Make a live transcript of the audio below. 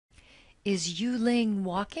Is Yu Ling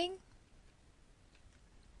walking?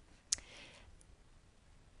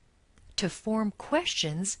 To form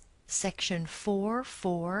questions, section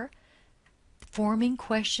 4.4, forming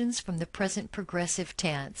questions from the present progressive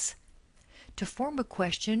tense. To form a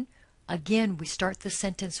question, again, we start the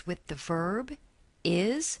sentence with the verb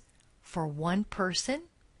is for one person.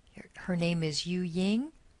 Her name is Yu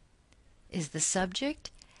Ying, is the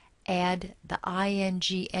subject. Add the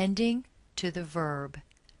ing ending to the verb.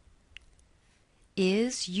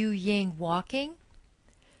 Is Yu Ying walking?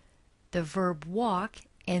 The verb walk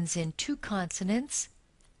ends in two consonants.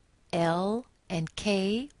 L and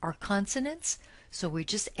K are consonants, so we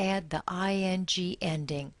just add the ing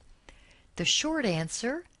ending. The short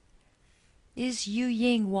answer, is Yu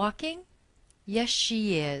Ying walking? Yes,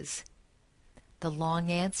 she is. The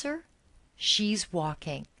long answer, she's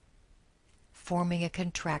walking, forming a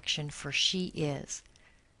contraction for she is.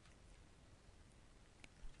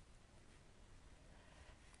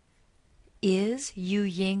 Is Yu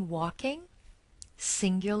Ying walking?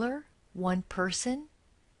 Singular, one person,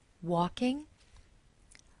 walking.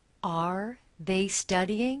 Are they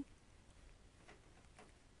studying?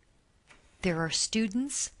 There are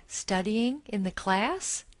students studying in the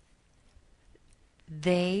class.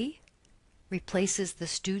 They replaces the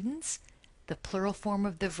students. The plural form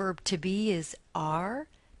of the verb to be is are.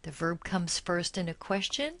 The verb comes first in a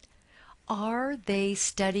question. Are they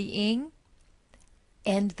studying?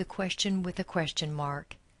 End the question with a question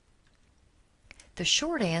mark. The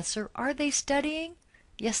short answer, are they studying?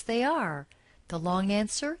 Yes, they are. The long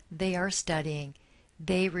answer, they are studying.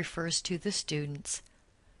 They refers to the students.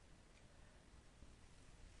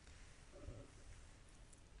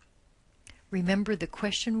 Remember the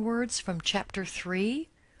question words from chapter 3.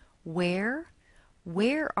 Where?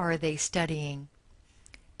 Where are they studying?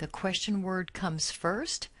 The question word comes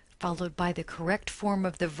first, followed by the correct form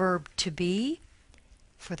of the verb to be.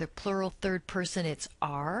 For the plural third person, it's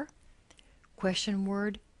are. Question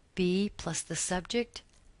word, be plus the subject,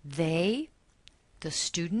 they, the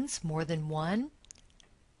students, more than one,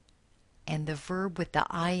 and the verb with the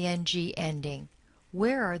ing ending.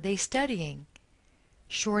 Where are they studying?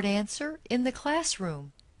 Short answer, in the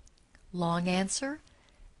classroom. Long answer,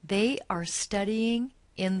 they are studying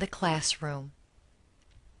in the classroom.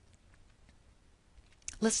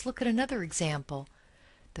 Let's look at another example.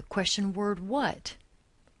 The question word what.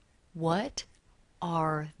 What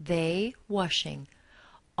are they washing?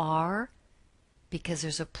 Are, because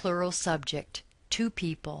there's a plural subject, two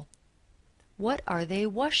people. What are they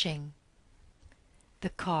washing? The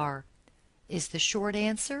car. Is the short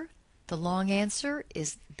answer. The long answer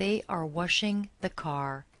is they are washing the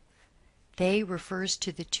car. They refers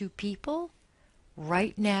to the two people.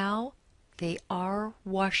 Right now, they are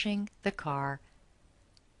washing the car.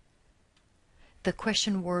 The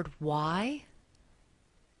question word why.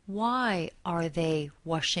 Why are they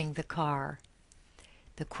washing the car?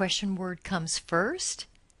 The question word comes first.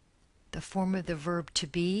 The form of the verb to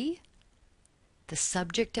be. The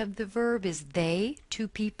subject of the verb is they, two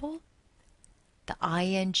people. The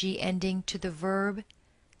ing ending to the verb,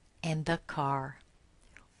 and the car.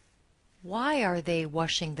 Why are they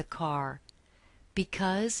washing the car?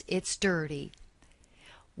 Because it's dirty.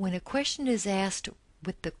 When a question is asked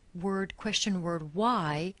with the question word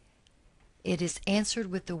why, it is answered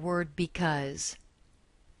with the word because.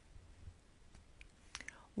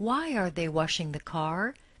 Why are they washing the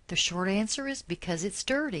car? The short answer is because it's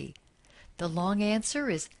dirty. The long answer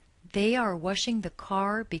is they are washing the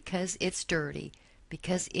car because it's dirty,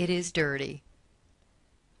 because it is dirty.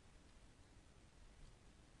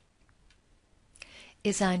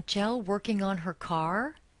 Is Angel working on her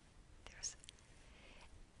car?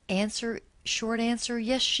 Short answer,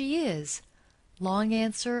 yes she is. Long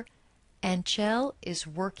answer, Angel is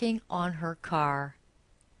working on her car.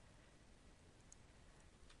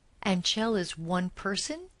 Angel is one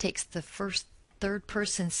person, takes the third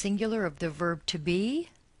person singular of the verb to be.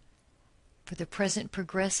 For the present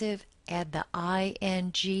progressive, add the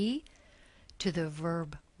ing to the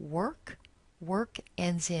verb work. Work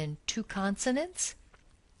ends in two consonants,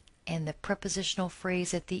 and the prepositional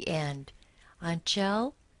phrase at the end.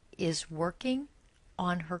 Angel is working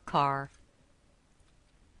on her car.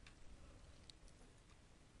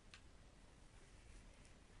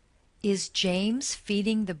 Is James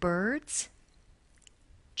feeding the birds?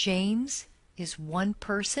 James is one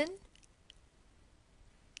person.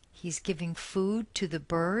 He's giving food to the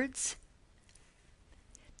birds.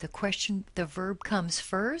 The verb comes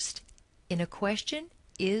first. In a question,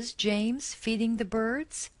 is James feeding the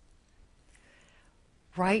birds?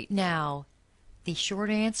 Right now, the short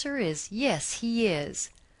answer is yes, he is.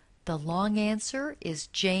 The long answer is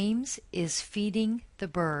James is feeding the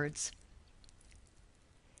birds.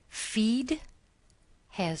 Feed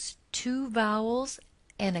has two vowels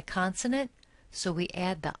and a consonant, so we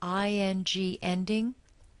add the ing ending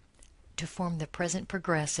to form the present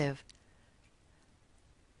progressive.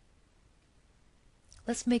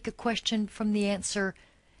 Let's make a question from the answer,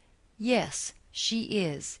 yes, she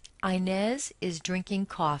is. Inez is drinking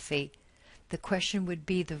coffee. The question would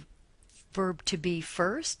be the verb to be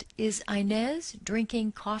first. Is Inez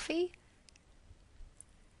drinking coffee?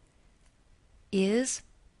 Is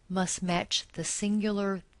must match the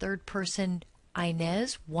singular third person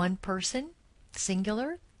Inez, one person,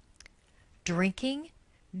 singular. Drinking,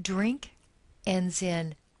 drink ends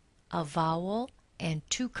in a vowel and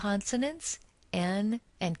two consonants. N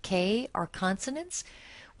and K are consonants.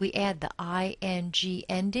 We add the ing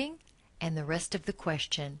ending and the rest of the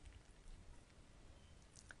question.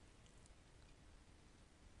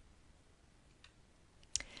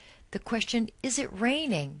 The question, is it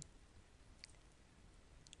raining?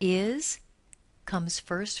 Is comes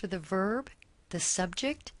first for the verb, the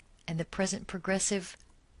subject, and the present progressive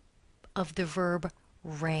of the verb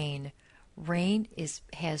rain. Rain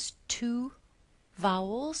has two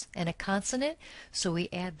vowels and a consonant, so we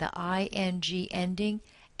add the ing ending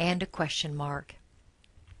and a question mark.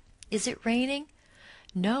 Is it raining?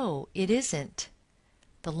 No, it isn't.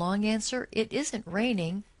 The long answer, it isn't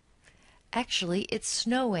raining. Actually, it's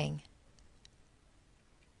snowing.